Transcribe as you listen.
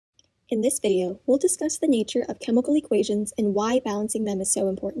In this video, we'll discuss the nature of chemical equations and why balancing them is so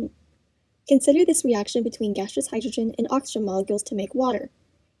important. Consider this reaction between gaseous hydrogen and oxygen molecules to make water.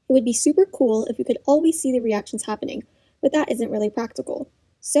 It would be super cool if we could always see the reactions happening, but that isn't really practical.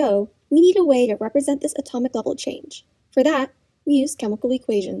 So, we need a way to represent this atomic level change. For that, we use chemical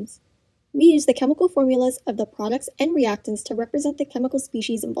equations. We use the chemical formulas of the products and reactants to represent the chemical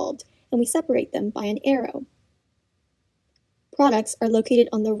species involved, and we separate them by an arrow. Products are located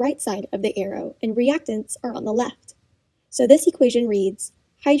on the right side of the arrow, and reactants are on the left. So this equation reads,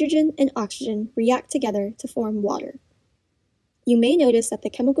 hydrogen and oxygen react together to form water. You may notice that the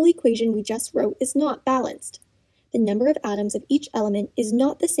chemical equation we just wrote is not balanced. The number of atoms of each element is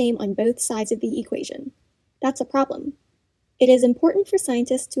not the same on both sides of the equation. That's a problem. It is important for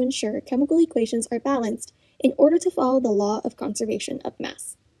scientists to ensure chemical equations are balanced in order to follow the law of conservation of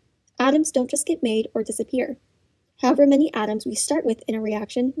mass. Atoms don't just get made or disappear. However many atoms we start with in a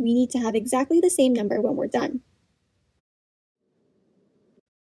reaction, we need to have exactly the same number when we're done.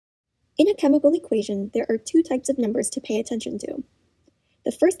 In a chemical equation, there are two types of numbers to pay attention to.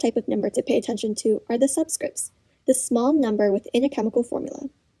 The first type of number to pay attention to are the subscripts, the small number within a chemical formula.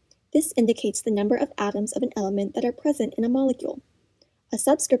 This indicates the number of atoms of an element that are present in a molecule. A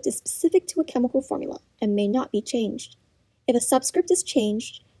subscript is specific to a chemical formula and may not be changed. If a subscript is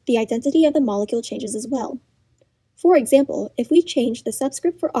changed, the identity of the molecule changes as well. For example, if we change the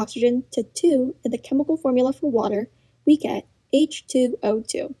subscript for oxygen to 2 in the chemical formula for water, we get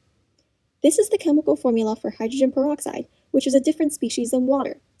H2O2. This is the chemical formula for hydrogen peroxide, which is a different species than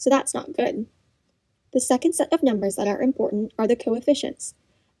water, so that's not good. The second set of numbers that are important are the coefficients.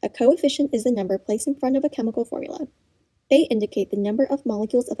 A coefficient is the number placed in front of a chemical formula. They indicate the number of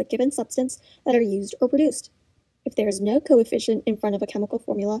molecules of a given substance that are used or produced. If there is no coefficient in front of a chemical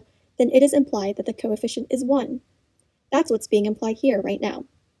formula, then it is implied that the coefficient is 1. That's what's being implied here right now.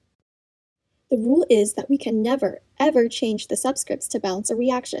 The rule is that we can never, ever change the subscripts to balance a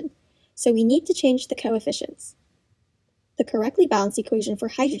reaction, so we need to change the coefficients. The correctly balanced equation for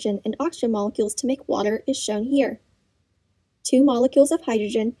hydrogen and oxygen molecules to make water is shown here. 2 molecules of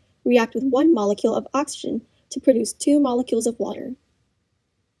hydrogen react with 1 molecule of oxygen to produce 2 molecules of water.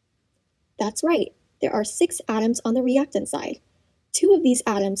 That's right, there are 6 atoms on the reactant side. 2 of these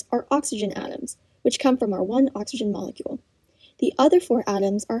atoms are oxygen atoms, which come from our 1 oxygen molecule. The other 4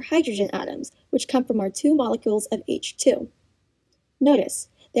 atoms are hydrogen atoms, which come from our 2 molecules of H2. Notice,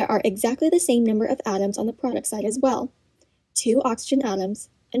 there are exactly the same number of atoms on the product side as well, 2 oxygen atoms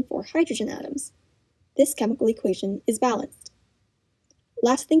and 4 hydrogen atoms. This chemical equation is balanced.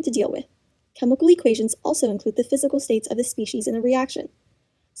 Last thing to deal with, chemical equations also include the physical states of the species in a reaction.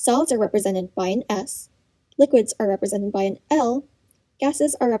 Solids are represented by an S, liquids are represented by an L,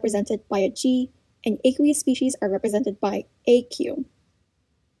 gases are represented by a G, and aqueous species are represented by AQ.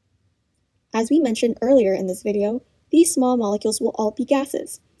 As we mentioned earlier in this video, these small molecules will all be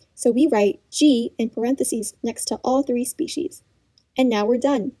gases, so we write G in parentheses next to all 3 species. And now we're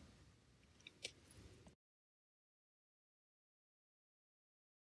done.